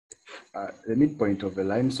the midpoint of the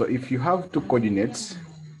line. So if you have two coordinates,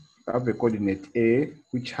 you have a coordinate A,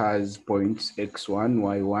 which has points x1,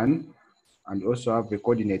 y1, and also have a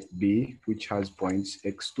coordinate B, which has points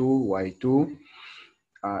x2, y2,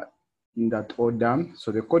 in that order.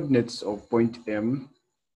 So the coordinates of point M,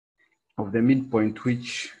 of the midpoint,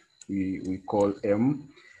 which we call M,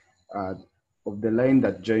 of the line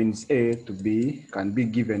that joins A to B, can be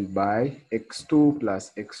given by x2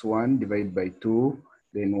 plus x1 divided by 2,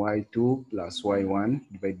 then y2 plus y1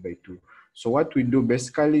 divided by 2. So what we do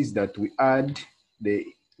basically is that we add the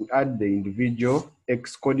individual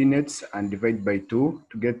x coordinates and divide by 2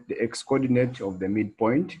 to get the x coordinate of the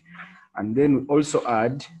midpoint. And then we also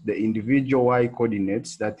add the individual y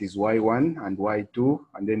coordinates, that is y1 and y2,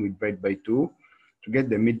 and then we divide by 2 to get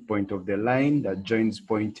the midpoint of the line that joins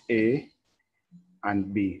point A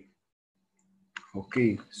and B.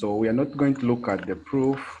 Okay, so we are not going to look at the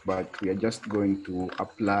proof, but we are just going to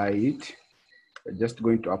apply it. We're just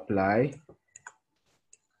going to apply,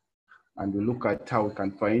 and we look at how we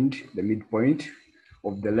can find the midpoint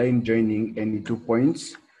of the line joining any 2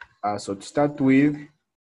 points. So to start with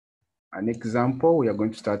an example, we are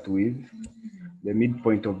going to start with the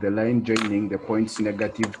midpoint of the line joining the points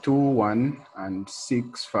 -2, 1, and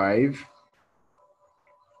 6, 5.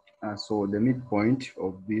 So the midpoint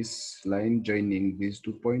of this line joining these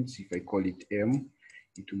 2 points, if I call it M,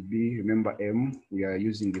 it will be, remember M, we are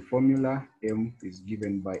using the formula. M is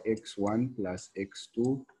given by x1 plus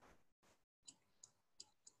x2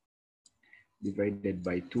 divided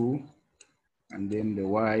by 2. And then the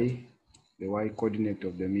y coordinate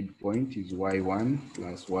of the midpoint is y1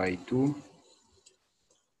 plus y2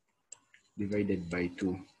 divided by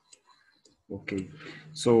 2. Okay,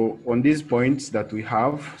 so on these points that we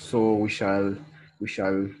have, so we shall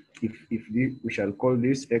call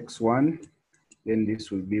this x1, then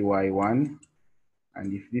this will be y1,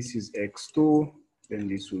 and if this is x2, then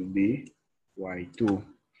this will be y2.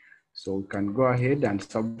 So we can go ahead and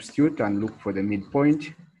substitute and look for the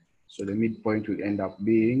midpoint. So the midpoint will end up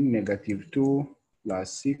being -2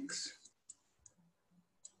 plus 6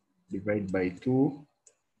 divided by 2.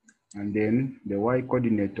 And then the y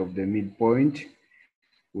coordinate of the midpoint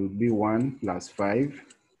will be 1 plus 5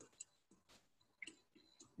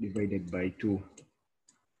 divided by 2.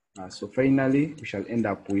 So finally, we shall end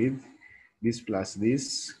up with this plus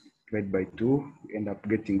this divided by 2. We end up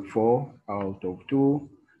getting 4 out of 2.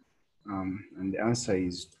 And the answer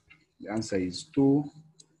is 2.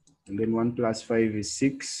 And then 1 plus 5 is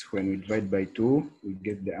 6. When we divide by 2, we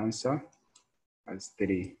get the answer as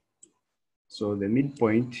 3. So the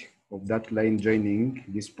midpoint of that line joining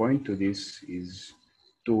this point to this is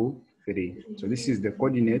 2, 3. So this is the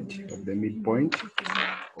coordinate of the midpoint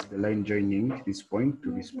of the line joining this point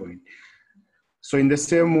to this point. So in the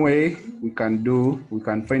same way, we can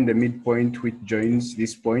find the midpoint which joins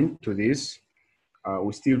this point to this.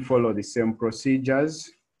 We still follow the same procedures.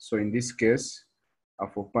 So in this case,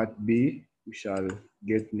 for part B, we shall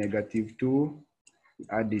get -2,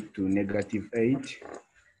 add it to -8.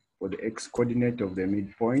 For the x coordinate of the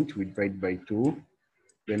midpoint, we divide by 2.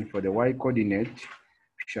 Then for the y coordinate,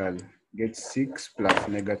 we shall get 6 plus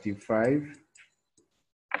 -5.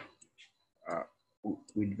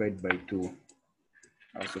 We divide by 2.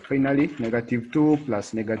 So finally, -2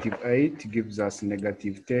 plus -8 gives us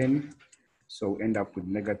 -10. So we end up with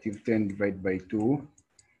 -10 divided by 2.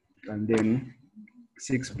 And then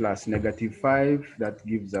 6 plus -5, that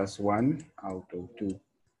gives us 1 out of 2.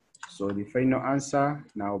 So the final answer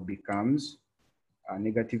now becomes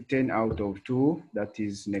 -10 out of 2, that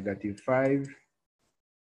is -5.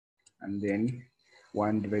 And then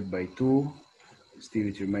 1 divided by 2, still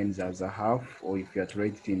it remains as a half, or if you are to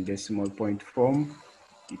write it in decimal point form,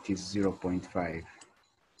 it is 0.5.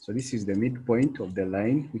 So this is the midpoint of the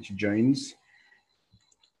line which joins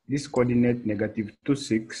this coordinate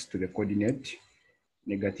 -26 to the coordinate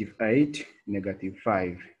 -8,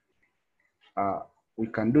 -5. We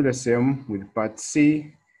can do the same with part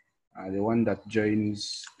C, the one that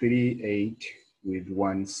joins 3, 8 with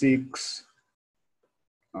 1, 6.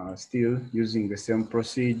 Still using the same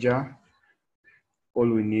procedure. All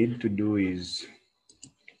we need to do is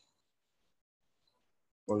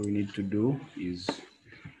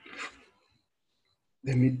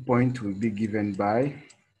the midpoint will be given by,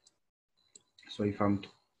 so if I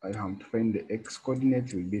have to find the x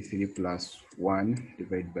coordinate, it will be 3 plus 1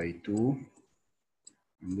 divided by 2.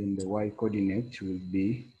 And then the y coordinate will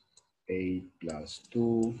be 8 plus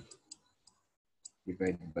 2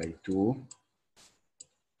 divided by 2.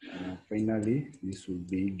 And finally, this will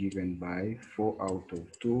be given by 4 out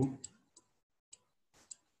of 2.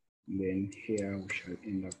 And then here we shall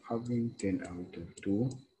end up having 10 out of 2.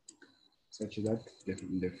 such that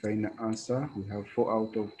the final answer we have 4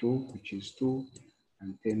 out of 2, which is 2,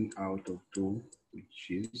 and 10 out of 2, which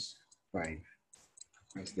is 5.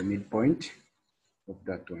 That's the midpoint of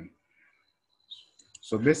that one.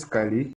 So basically,